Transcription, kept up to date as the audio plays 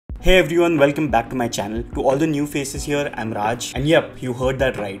Hey everyone, welcome back to my channel. To all the new faces here, I'm Raj. And yep, you heard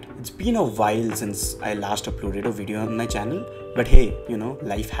that right. It's been a while since I last uploaded a video on my channel. But hey,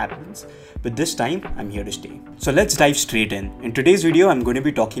 life happens. But this time, I'm here to stay. So let's dive straight in. In today's video, I'm going to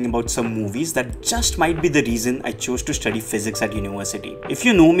be talking about some movies that just might be the reason I chose to study physics at university. If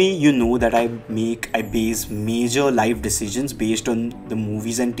you know me, you know that I base major life decisions based on the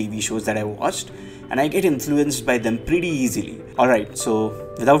movies and TV shows that I watched. And I get influenced by them pretty easily. Alright,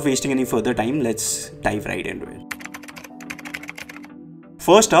 so without wasting any further time, let's dive right into it.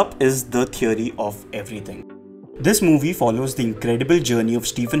 First up is The Theory of Everything. This movie follows the incredible journey of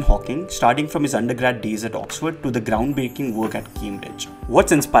Stephen Hawking, starting from his undergrad days at Oxford to the groundbreaking work at Cambridge.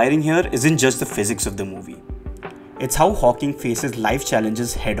 What's inspiring here isn't just the physics of the movie. It's how Hawking faces life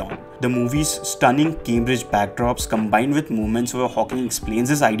challenges head-on. The movie's stunning Cambridge backdrops combined with moments where Hawking explains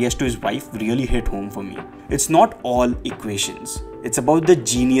his ideas to his wife really hit home for me. It's not all equations. It's about the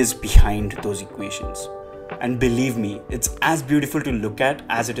genius behind those equations. And believe me, it's as beautiful to look at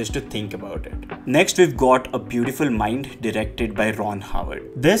as it is to think about it. Next, we've got A Beautiful Mind, directed by Ron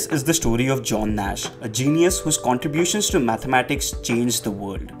Howard. This is the story of John Nash, a genius whose contributions to mathematics changed the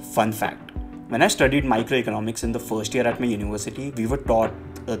world. Fun fact. When I studied microeconomics in the first year at my university, we were taught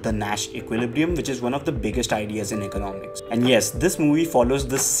the Nash equilibrium, which is one of the biggest ideas in economics. And yes, this movie follows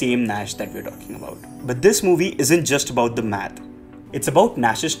the same Nash that we're talking about. But this movie isn't just about the math. It's about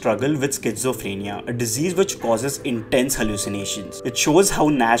Nash's struggle with schizophrenia, a disease which causes intense hallucinations. It shows how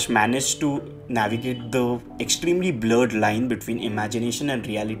Nash managed to navigate the extremely blurred line between imagination and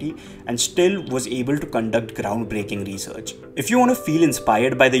reality and still was able to conduct groundbreaking research. If you want to feel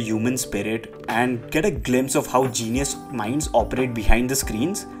inspired by the human spirit and get a glimpse of how genius minds operate behind the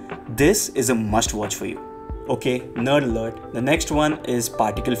screens, this is a must-watch for you. Okay, nerd alert. The next one is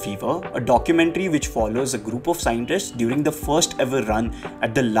Particle Fever, a documentary which follows a group of scientists during the first ever run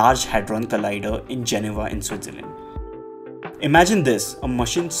at the Large Hadron Collider in Geneva in Switzerland. Imagine this, a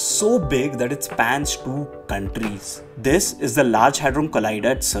machine so big that it spans 2 countries. This is the Large Hadron Collider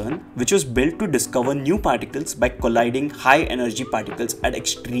at CERN, which was built to discover new particles by colliding high energy particles at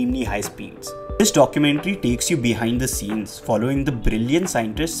extremely high speeds. This documentary takes you behind the scenes, following the brilliant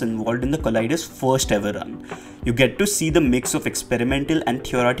scientists involved in the collider's first ever run. You get to see the mix of experimental and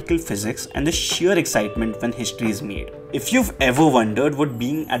theoretical physics and the sheer excitement when history is made. If you've ever wondered what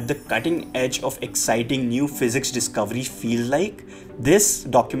being at the cutting edge of exciting new physics discovery feels like, this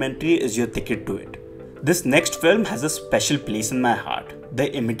documentary is your ticket to it. This next film has a special place in my heart,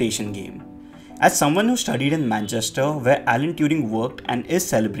 The Imitation Game. As someone who studied in Manchester, where Alan Turing worked and is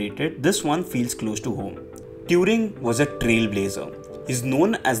celebrated, this one feels close to home. Turing was a trailblazer. He's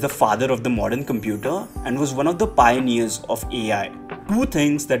known as the father of the modern computer and was one of the pioneers of AI, 2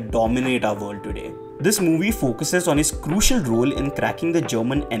 things that dominate our world today. This movie focuses on his crucial role in cracking the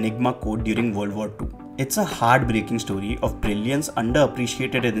German Enigma code during World War II. It's a heartbreaking story of brilliance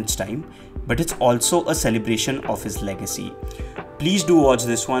underappreciated in its time, but it's also a celebration of his legacy. Please do watch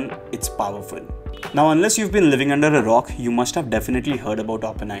this one, it's powerful. Now, unless you've been living under a rock, you must have definitely heard about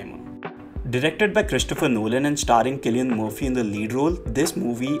Oppenheimer. Directed by Christopher Nolan and starring Cillian Murphy in the lead role, this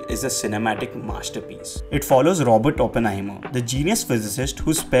movie is a cinematic masterpiece. It follows Robert Oppenheimer, the genius physicist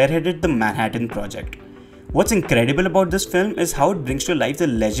who spearheaded the Manhattan Project. What's incredible about this film is how it brings to life the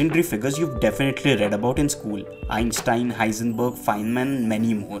legendary figures you've definitely read about in school. Einstein, Heisenberg, Feynman, and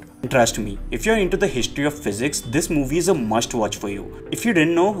many more. Trust me, if you're into the history of physics, this movie is a must-watch for you. If you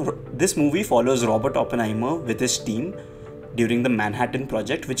didn't know, this movie follows Robert Oppenheimer with his team during the Manhattan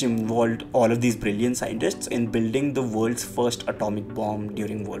Project, which involved all of these brilliant scientists in building the world's first atomic bomb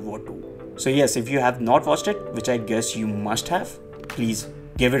during World War II. So yes, if you have not watched it, which I guess you must have, please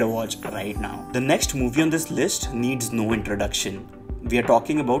give it a watch right now. The next movie on this list needs no introduction. We are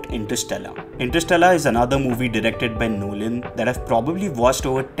talking about Interstellar. Interstellar is another movie directed by Nolan that I've probably watched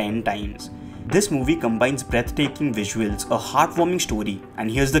over 10 times. This movie combines breathtaking visuals, a heartwarming story, and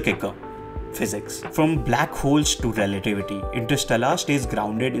here's the kicker: physics. From black holes to relativity, Interstellar stays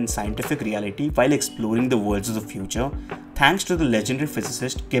grounded in scientific reality while exploring the worlds of the future, thanks to the legendary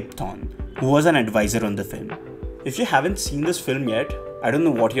physicist Kip Thorne, who was an advisor on the film. If you haven't seen this film yet, I don't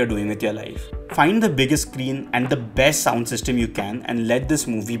know what you're doing with your life. Find the biggest screen and the best sound system you can and let this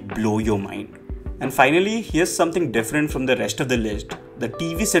movie blow your mind. And finally, here's something different from the rest of the list. The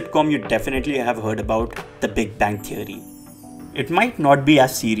TV sitcom you definitely have heard about, The Big Bang Theory. It might not be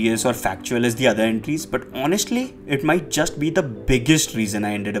as serious or factual as the other entries, but honestly, it might just be the biggest reason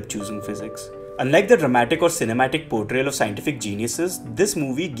I ended up choosing physics. Unlike the dramatic or cinematic portrayal of scientific geniuses, this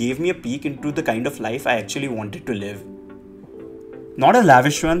movie gave me a peek into the kind of life I actually wanted to live. Not a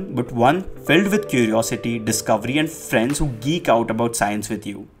lavish one, but one filled with curiosity, discovery, and friends who geek out about science with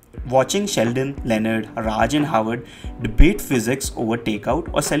you. Watching Sheldon, Leonard, Raj and Howard debate physics over takeout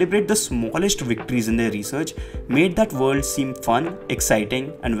or celebrate the smallest victories in their research made that world seem fun,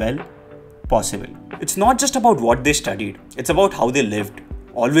 exciting and well, possible. It's not just about what they studied, it's about how they lived.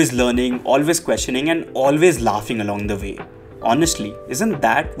 Always learning, always questioning and always laughing along the way. Honestly, isn't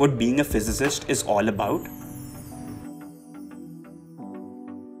that what being a physicist is all about?